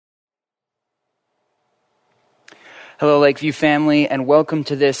Hello, Lakeview family, and welcome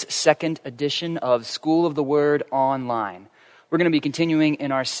to this second edition of School of the Word Online. We're going to be continuing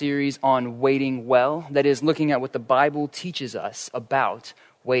in our series on waiting well, that is, looking at what the Bible teaches us about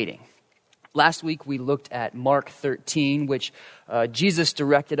waiting. Last week, we looked at Mark 13, which Jesus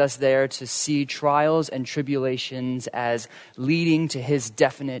directed us there to see trials and tribulations as leading to his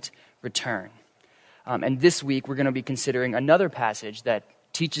definite return. And this week, we're going to be considering another passage that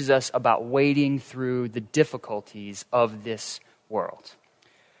teaches us about wading through the difficulties of this world.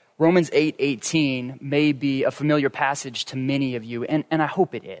 Romans 8:18 may be a familiar passage to many of you, and I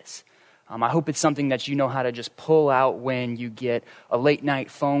hope it is. I hope it's something that you know how to just pull out when you get a late night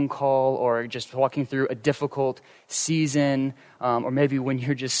phone call or just walking through a difficult season, or maybe when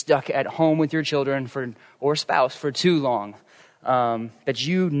you're just stuck at home with your children or spouse for too long, that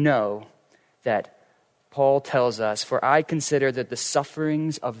you know that Paul tells us, "For I consider that the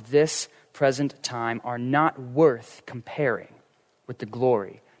sufferings of this present time are not worth comparing with the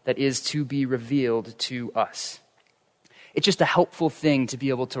glory that is to be revealed to us." It's just a helpful thing to be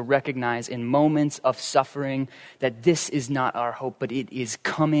able to recognize in moments of suffering that this is not our hope, but it is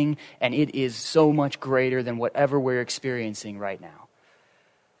coming, and it is so much greater than whatever we're experiencing right now.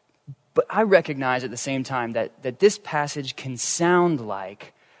 But I recognize at the same time that this passage can sound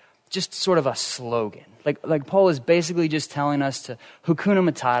like just sort of a slogan. Like Paul is basically just telling us to Hakuna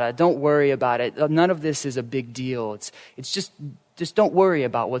Matata, don't worry about it. None of this is a big deal. It's just don't worry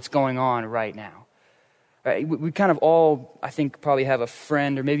about what's going on right now. Right? We kind of all, I think, probably have a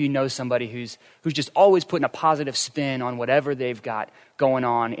friend, or maybe you know somebody who's just always putting a positive spin on whatever they've got going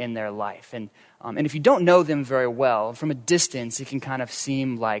on in their life. And if you don't know them very well, from a distance, it can kind of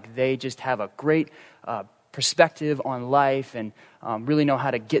seem like they just have a great perspective on life and really know how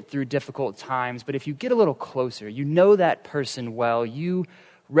to get through difficult times. But if you get a little closer, you know that person well, you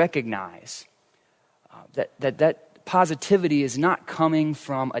recognize that positivity is not coming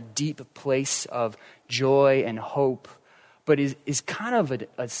from a deep place of joy and hope, but is kind of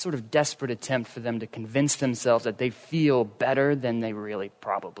a sort of desperate attempt for them to convince themselves that they feel better than they really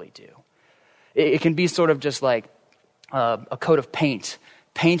probably do. It can be sort of just like a coat of paint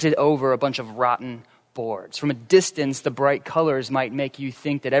painted over a bunch of rotten boards. From a distance, the bright colors might make you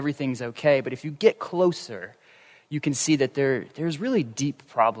think that everything's okay, but if you get closer, you can see that there's really deep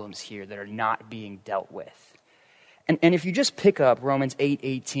problems here that are not being dealt with. And if you just pick up Romans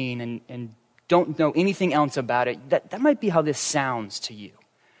 8:18 and don't know anything else about it, that might be how this sounds to you.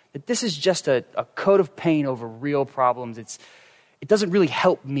 That this is just a coat of paint over real problems. It doesn't really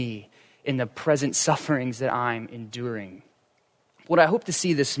help me in the present sufferings that I'm enduring. What I hope to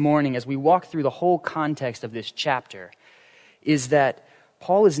see this morning as we walk through the whole context of this chapter is that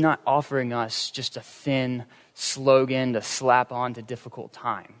Paul is not offering us just a thin slogan to slap on to difficult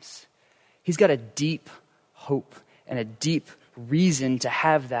times. He's got a deep hope and a deep reason to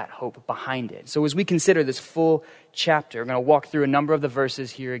have that hope behind it. So as we consider this full chapter, we're going to walk through a number of the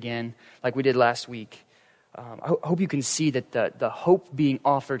verses here again, like we did last week. I hope you can see that the hope being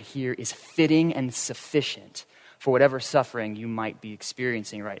offered here is fitting and sufficient for whatever suffering you might be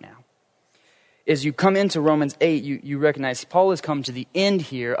experiencing right now. As you come into Romans 8, you recognize Paul has come to the end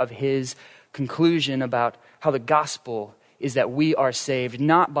here of his conclusion about how the gospel is that we are saved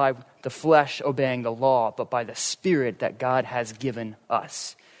not by the flesh obeying the law, but by the Spirit that God has given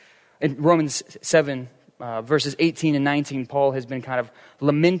us. In Romans 7, verses 18 and 19, Paul has been kind of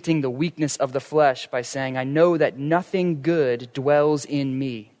lamenting the weakness of the flesh by saying, "I know that nothing good dwells in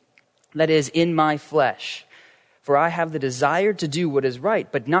me, that is, in my flesh. For I have the desire to do what is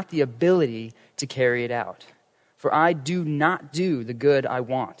right, but not the ability to carry it out. For I do not do the good I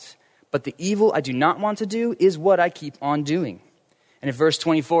want, but the evil I do not want to do is what I keep on doing." And in verse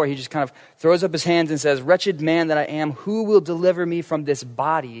 24, he just kind of throws up his hands and says, "Wretched man that I am, who will deliver me from this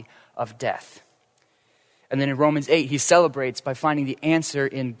body of death?" And then in Romans 8, he celebrates by finding the answer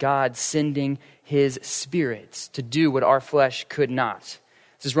in God sending his Spirit to do what our flesh could not.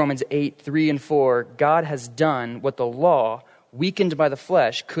 This is Romans 8:3 and 4. God has done what the law, weakened by the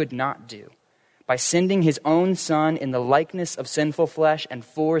flesh, could not do. By sending his own Son in the likeness of sinful flesh and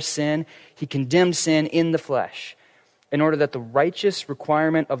for sin, he condemned sin in the flesh, in order that the righteous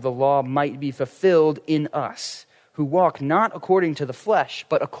requirement of the law might be fulfilled in us, who walk not according to the flesh,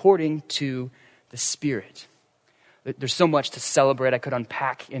 but according to the Spirit. There's so much to celebrate I could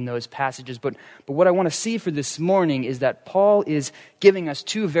unpack in those passages, but what I want to see for this morning is that Paul is giving us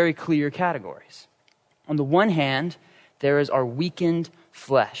two very clear categories. On the one hand, there is our weakened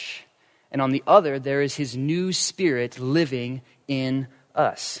flesh, and on the other, there is his new Spirit living in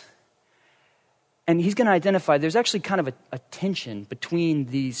us. And he's going to identify there's actually kind of a tension between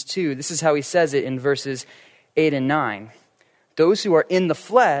these two. This is how he says it in verses 8 and 9. Those who are in the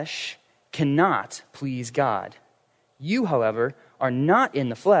flesh cannot please God. You, however, are not in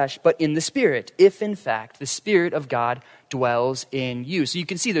the flesh, but in the Spirit, if in fact the Spirit of God dwells in you. So you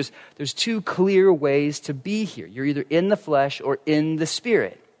can see there's two clear ways to be here. You're either in the flesh or in the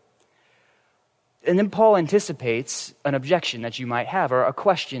Spirit. And then Paul anticipates an objection that you might have, or a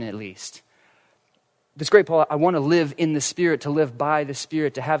question at least. This great Paul, I want to live in the Spirit, to live by the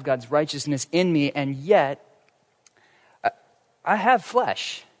Spirit, to have God's righteousness in me, and yet I have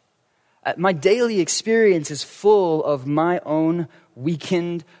flesh. My daily experience is full of my own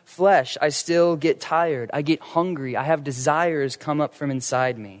weakened flesh. I still get tired. I get hungry. I have desires come up from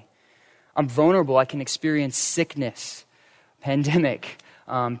inside me. I'm vulnerable. I can experience sickness, pandemic,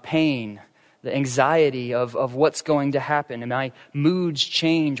 pain, the anxiety of what's going to happen. And my moods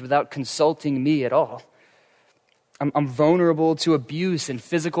change without consulting me at all. I'm vulnerable to abuse and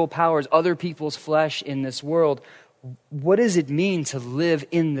physical powers, other people's flesh in this world. What does it mean to live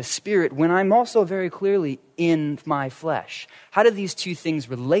in the Spirit when I'm also very clearly in my flesh? How do these two things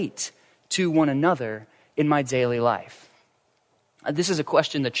relate to one another in my daily life? This is a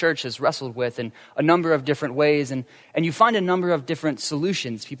question the church has wrestled with in a number of different ways, and you find a number of different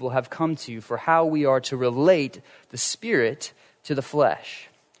solutions people have come to for how we are to relate the Spirit to the flesh.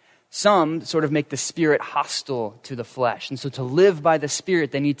 Some sort of make the Spirit hostile to the flesh. And so to live by the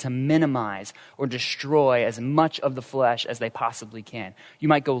Spirit, they need to minimize or destroy as much of the flesh as they possibly can. You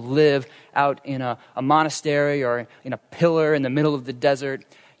might go live out in a monastery or in a pillar in the middle of the desert.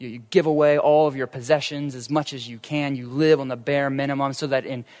 You give away all of your possessions as much as you can. You live on the bare minimum so that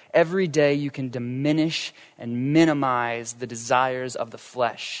in every day you can diminish and minimize the desires of the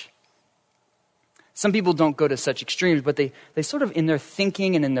flesh. Some people don't go to such extremes, but they sort of in their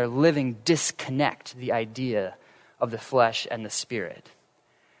thinking and in their living disconnect the idea of the flesh and the Spirit.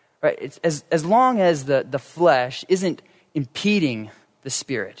 Right? It's as long as the flesh isn't impeding the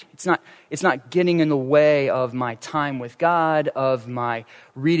Spirit. It's not getting in the way of my time with God, of my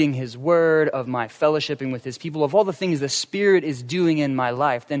reading His Word, of my fellowshipping with His people, of all the things the Spirit is doing in my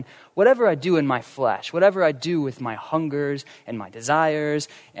life, then whatever I do in my flesh, whatever I do with my hungers and my desires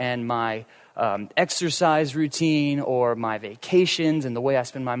and my exercise routine or my vacations and the way I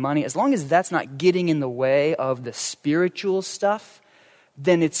spend my money, as long as that's not getting in the way of the spiritual stuff,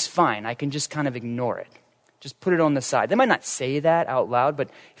 then it's fine. I can just kind of ignore it. Just put it on the side. They might not say that out loud, but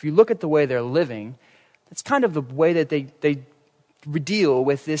if you look at the way they're living, that's kind of the way that they deal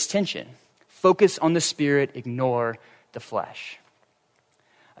with this tension. Focus on the Spirit, ignore the flesh.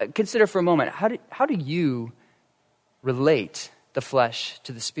 Consider for a moment, how do you relate the flesh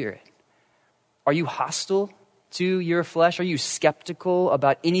to the Spirit? Are you hostile to your flesh? Are you skeptical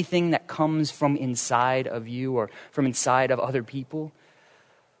about anything that comes from inside of you or from inside of other people?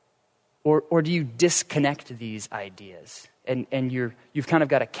 Or do you disconnect these ideas? And you've kind of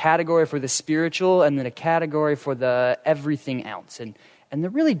got a category for the spiritual and then a category for the everything else. And they're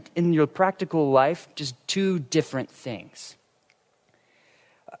really, in your practical life, just two different things.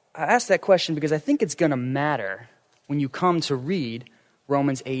 I ask that question because I think it's going to matter when you come to read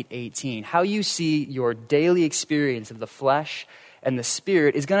Romans 8:18. How you see your daily experience of the flesh and the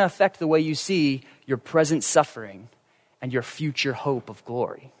Spirit is going to affect the way you see your present suffering and your future hope of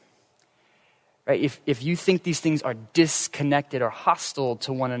glory. Right? If you think these things are disconnected or hostile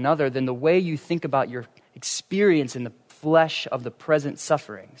to one another, then the way you think about your experience in the flesh of the present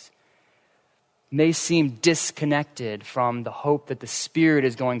sufferings may seem disconnected from the hope that the Spirit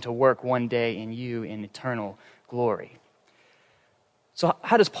is going to work one day in you in eternal glory. So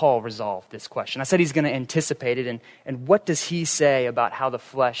how does Paul resolve this question? I said he's going to anticipate it, and what does he say about how the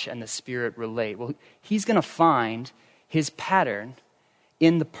flesh and the Spirit relate? Well, he's going to find his pattern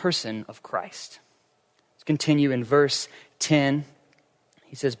in the person of Christ. Let's continue in verse 10.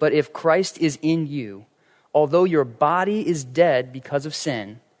 He says, "But if Christ is in you, although your body is dead because of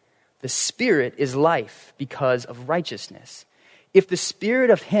sin, the Spirit is life because of righteousness. If the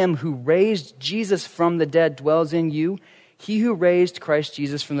Spirit of Him who raised Jesus from the dead dwells in you, He who raised Christ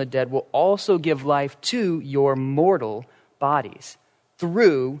Jesus from the dead will also give life to your mortal bodies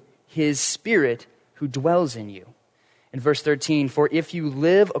through His Spirit who dwells in you." In verse 13, "For if you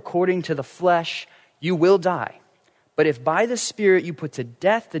live according to the flesh, you will die. But if by the Spirit you put to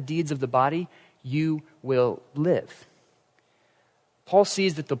death the deeds of the body, you will live." Paul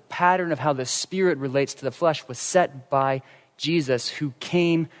sees that the pattern of how the Spirit relates to the flesh was set by Jesus, who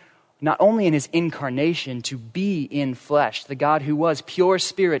came not only in His incarnation to be in flesh. The God who was pure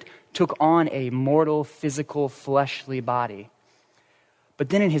Spirit took on a mortal, physical, fleshly body. But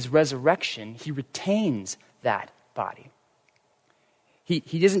then in His resurrection, He retains that body.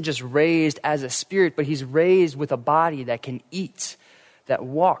 He isn't just raised as a spirit, but he's raised with a body that can eat, that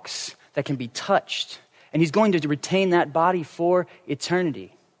walks, that can be touched. And he's going to retain that body for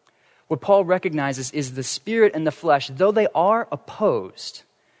eternity. What Paul recognizes is the spirit and the flesh, though they are opposed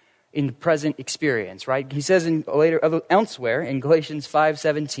in the present experience, right? He says elsewhere in Galatians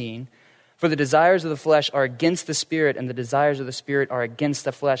 5:17, for the desires of the flesh are against the spirit, and the desires of the spirit are against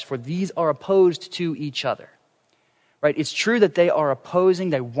the flesh, for these are opposed to each other. Right? It's true that they are opposing,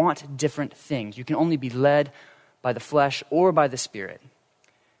 they want different things. You can only be led by the flesh or by the spirit.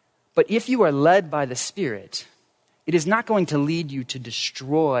 But if you are led by the spirit, it is not going to lead you to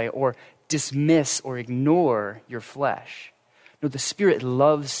destroy or dismiss or ignore your flesh. No, the spirit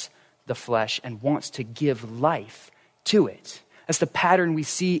loves the flesh and wants to give life to it. That's the pattern we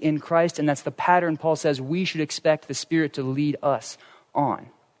see in Christ, and that's the pattern Paul says we should expect the spirit to lead us on.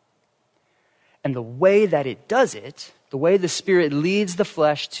 And the way that it does it, the way the spirit leads the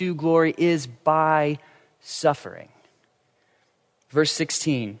flesh to glory is by suffering. Verse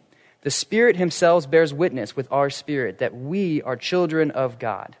 16, the spirit himself bears witness with our spirit that we are children of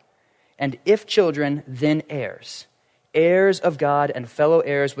God. And if children, then heirs, heirs of God and fellow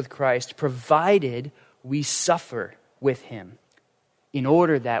heirs with Christ, provided we suffer with him, in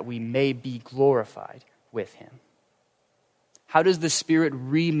order that we may be glorified with him. How does the Spirit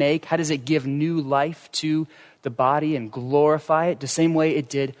remake? How does it give new life to the body and glorify it? The same way it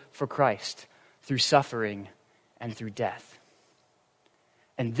did for Christ, through suffering and through death.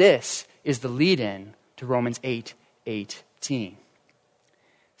 And this is the lead-in to Romans 8:18.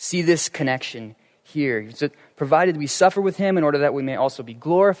 See this connection here. So, provided we suffer with him in order that we may also be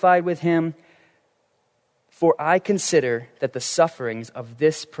glorified with him. For I consider that the sufferings of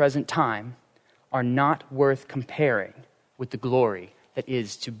this present time are not worth comparing with the glory that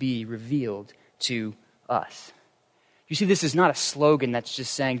is to be revealed to us. You see, this is not a slogan that's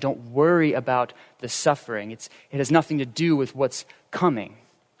just saying, don't worry about the suffering. It has nothing to do with what's coming.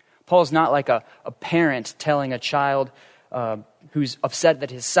 Paul's not like a parent telling a child who's upset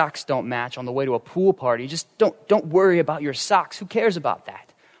that his socks don't match on the way to a pool party, just don't worry about your socks. Who cares about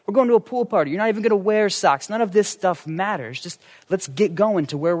that? We're going to a pool party. You're not even going to wear socks. None of this stuff matters. Just let's get going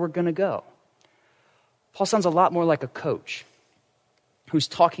to where we're going to go. Paul sounds a lot more like a coach who's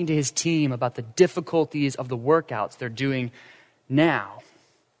talking to his team about the difficulties of the workouts they're doing now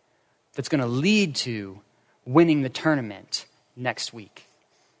that's going to lead to winning the tournament next week.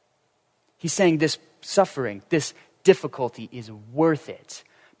 He's saying this suffering, this difficulty is worth it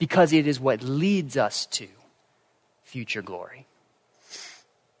because it is what leads us to future glory.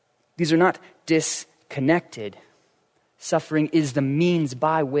 These are not disconnected. Suffering is the means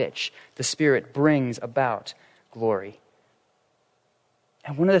by which the Spirit brings about glory.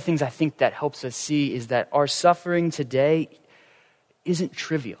 And one of the things I think that helps us see is that our suffering today isn't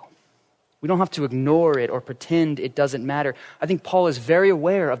trivial. We don't have to ignore it or pretend it doesn't matter. I think Paul is very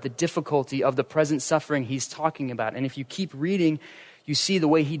aware of the difficulty of the present suffering he's talking about. And if you keep reading, you see the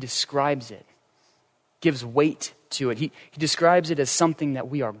way he describes it, gives weight to it. He describes it as something that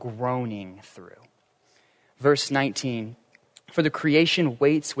we are groaning through. Verse 19, for the creation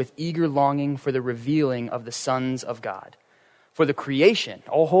waits with eager longing for the revealing of the sons of God. For the creation,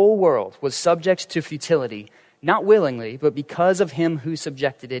 a whole world, was subject to futility, not willingly, but because of him who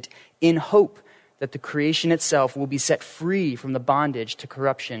subjected it, in hope that the creation itself will be set free from the bondage to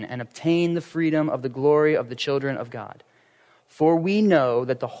corruption and obtain the freedom of the glory of the children of God. For we know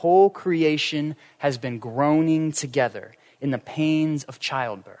that the whole creation has been groaning together in the pains of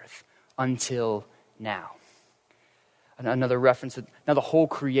childbirth until now. Another reference that now the whole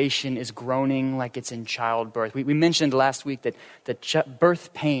creation is groaning like it's in childbirth. We mentioned last week that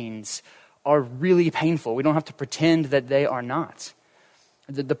birth pains are really painful. We don't have to pretend that they are not.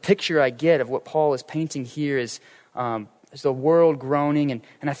 The picture I get of what Paul is painting here is the world groaning, and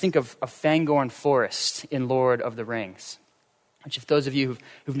I think of Fangorn Forest in Lord of the Rings. Which, if those of you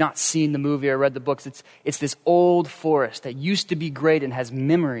who've not seen the movie or read the books, it's this old forest that used to be great and has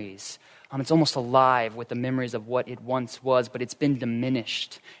memories. It's almost alive with the memories of what it once was, but it's been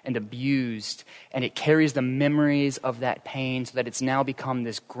diminished and abused, and it carries the memories of that pain so that it's now become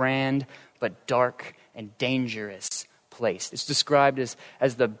this grand but dark and dangerous place. It's described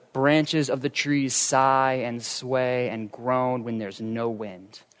as the branches of the trees sigh and sway and groan when there's no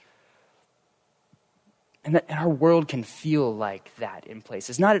wind. And our world can feel like that in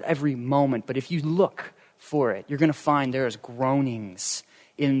places. Not at every moment, but if you look for it, you're going to find there is groanings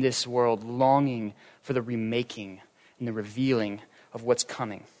in this world, longing for the remaking and the revealing of what's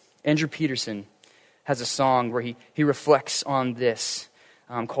coming. Andrew Peterson has a song where he reflects on this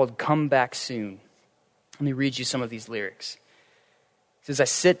called Come Back Soon. Let me read you some of these lyrics. He says, I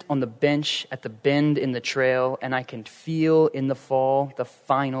sit on the bench at the bend in the trail, and I can feel in the fall the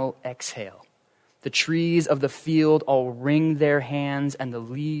final exhale. The trees of the field all wring their hands, and the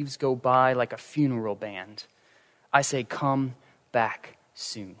leaves go by like a funeral band. I say, come back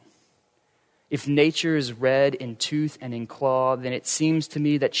soon. If nature is red in tooth and in claw, then it seems to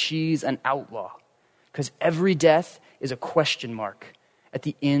me that she's an outlaw, because every death is a question mark at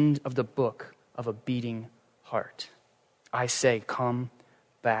the end of the book of a beating heart. I say, come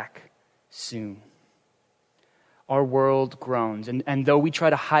back soon. Our world groans, and though we try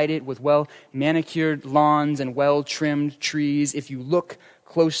to hide it with well-manicured lawns and well-trimmed trees, if you look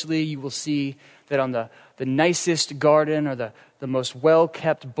closely, you will see that on the nicest garden or the most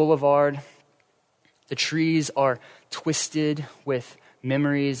well-kept boulevard, the trees are twisted with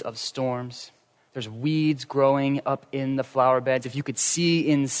memories of storms. There's weeds growing up in the flower beds. If you could see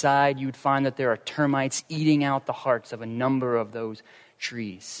inside, you would find that there are termites eating out the hearts of a number of those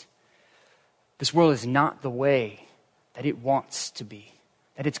trees. This world is not the way that it wants to be,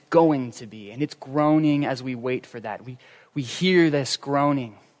 that it's going to be, and it's groaning as we wait for that. We hear this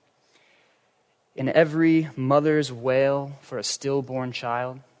groaning in every mother's wail for a stillborn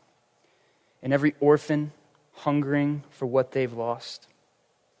child, in every orphan hungering for what they've lost,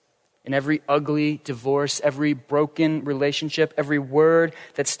 in every ugly divorce, every broken relationship, every word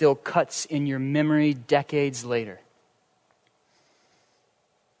that still cuts in your memory decades later.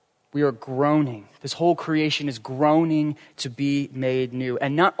 We are groaning. This whole creation is groaning to be made new.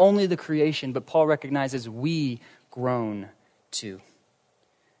 And not only the creation, but Paul recognizes we groan too.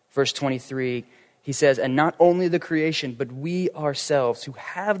 Verse 23, he says, and not only the creation, but we ourselves who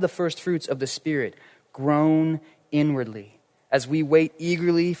have the first fruits of the Spirit groan inwardly as we wait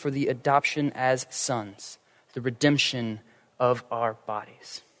eagerly for the adoption as sons, the redemption of our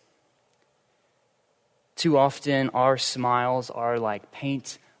bodies. Too often our smiles are like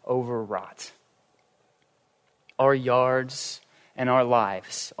paint over rot. Our yards and our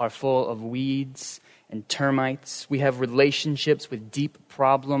lives are full of weeds and termites. We have relationships with deep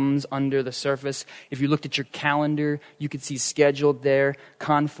problems under the surface. If you looked at your calendar, you could see scheduled there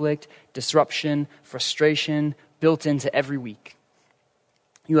conflict, disruption, frustration built into every week.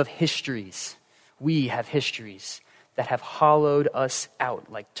 You have histories. We have histories that have hollowed us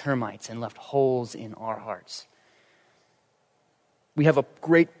out like termites and left holes in our hearts. We have a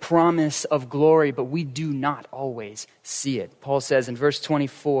great promise of glory, but we do not always see it. Paul says in verse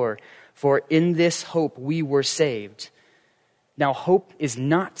 24, for in this hope we were saved. Now hope is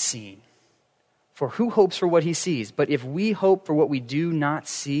not seen, for who hopes for what he sees? But if we hope for what we do not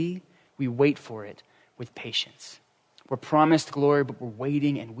see, we wait for it with patience. We're promised glory, but we're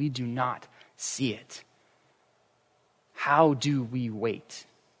waiting and we do not see it. How do we wait?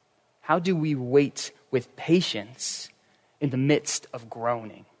 How do we wait with patience in the midst of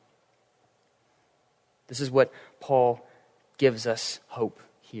groaning? This is what Paul gives us hope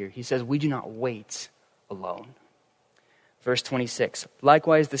here. He says, we do not wait alone. Verse 26,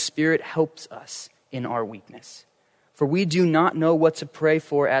 likewise the Spirit helps us in our weakness. For we do not know what to pray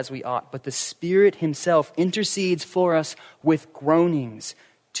for as we ought, but the Spirit himself intercedes for us with groanings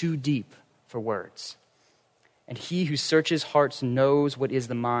too deep for words. And he who searches hearts knows what is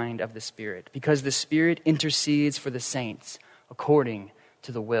the mind of the Spirit, because the Spirit intercedes for the saints according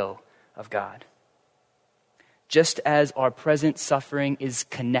to the will of God. Just as our present suffering is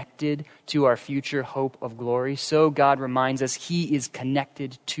connected to our future hope of glory, so God reminds us he is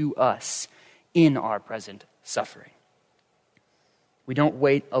connected to us in our present suffering. We don't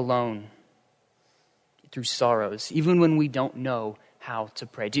wait alone through sorrows, even when we don't know how to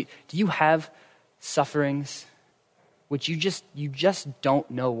pray. Do you have sufferings which you just don't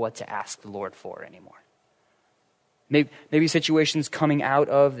know what to ask the Lord for anymore? Maybe situations coming out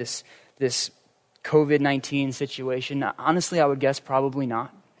of this COVID-19 situation. Honestly, I would guess probably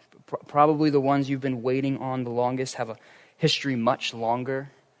not. Probably the ones you've been waiting on the longest have a history much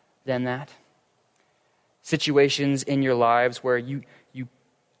longer than that. Situations in your lives where you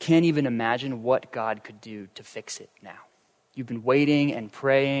can't even imagine what God could do to fix it now. You've been waiting and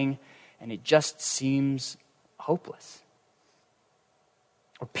praying, and it just seems hopeless.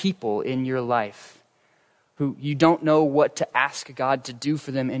 Or people in your life who you don't know what to ask God to do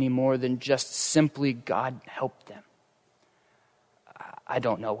for them any more than just simply, God, help them. I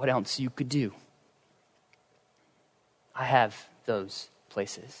don't know what else you could do. I have those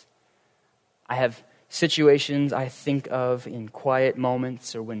places. I have situations I think of in quiet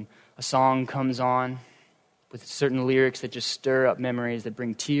moments or when a song comes on with certain lyrics that just stir up memories that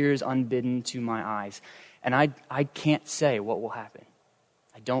bring tears unbidden to my eyes. And I can't say what will happen.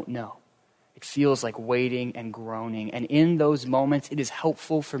 I don't know. It feels like waiting and groaning. And in those moments, it is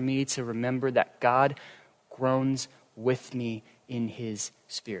helpful for me to remember that God groans with me in his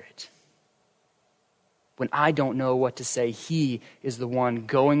Spirit. When I don't know what to say, he is the one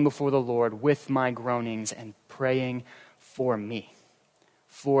going before the Lord with my groanings and praying for me,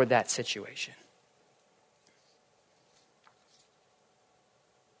 for that situation.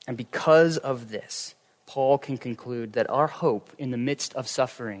 And because of this, Paul can conclude that our hope in the midst of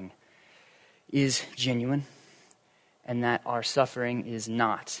suffering is genuine and that our suffering is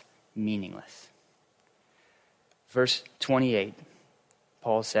not meaningless. Verse 28,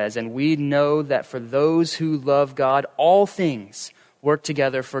 Paul says, "And we know that for those who love God, all things work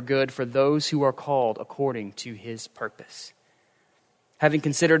together for good for those who are called according to his purpose." Having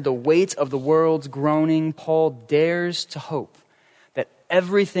considered the weight of the world's groaning, Paul dares to hope that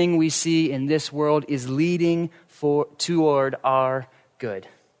everything we see in this world is leading toward our good.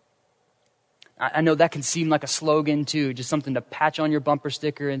 I know that can seem like a slogan too, just something to patch on your bumper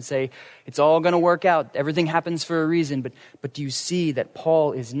sticker and say, it's all going to work out. Everything happens for a reason. But do you see that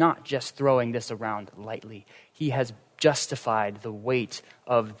Paul is not just throwing this around lightly? He has justified the weight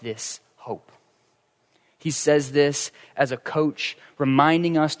of this hope. He says this as a coach,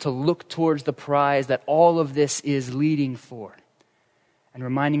 reminding us to look towards the prize that all of this is leading for. And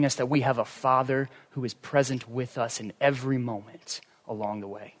reminding us that we have a Father who is present with us in every moment along the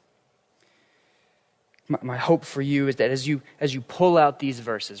way. My hope for you is that as you pull out these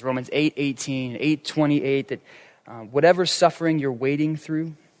verses, Romans 8:18, 8:28, that whatever suffering you're wading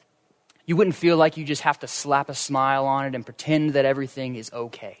through, you wouldn't feel like you just have to slap a smile on it and pretend that everything is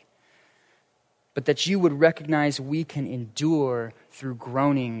okay. But that you would recognize we can endure through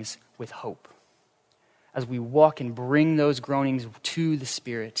groanings with hope. As we walk and bring those groanings to the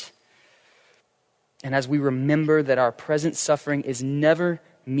Spirit. And as we remember that our present suffering is never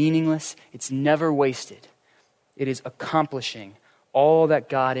meaningless, it's never wasted. It is accomplishing all that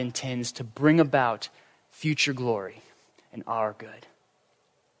God intends to bring about future glory and our good.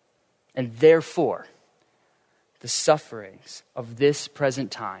 And therefore, the sufferings of this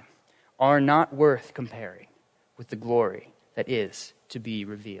present time are not worth comparing with the glory that is to be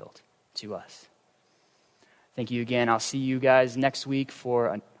revealed to us. Thank you again. I'll see you guys next week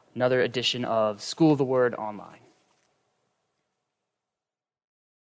for another edition of School of the Word Online.